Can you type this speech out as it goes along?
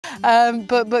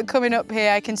But coming up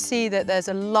here, I can see that there's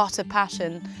a lot of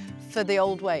passion for the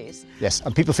old ways. Yes,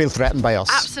 and people feel threatened by us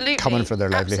Absolutely. coming for their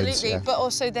livelihoods. Absolutely, but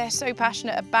also they're so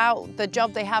passionate about the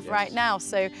job they have right now.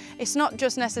 So it's not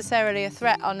just necessarily a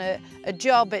threat on a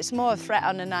job, it's more a threat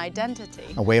on an identity.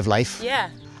 A way of life.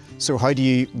 Yeah. So how do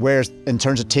you, in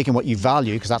terms of taking what you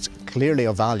value, because that's clearly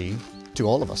of value to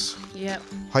all of us,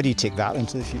 how do you take that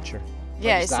into the future?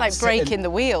 Yeah, it's like breaking the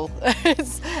wheel,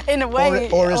 it's, in a way.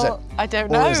 Or is it? I don't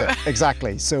know. Or is it?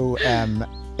 Exactly. So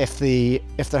if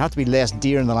there have to be less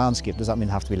deer in the landscape, does that mean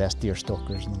there have to be less deer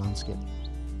stalkers in the landscape?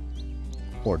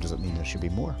 Or does it mean there should be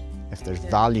more? If there's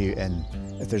value in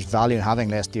having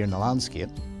less deer in the landscape,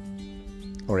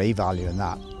 or a value in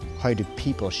that, how do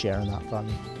people share in that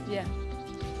value? Yeah.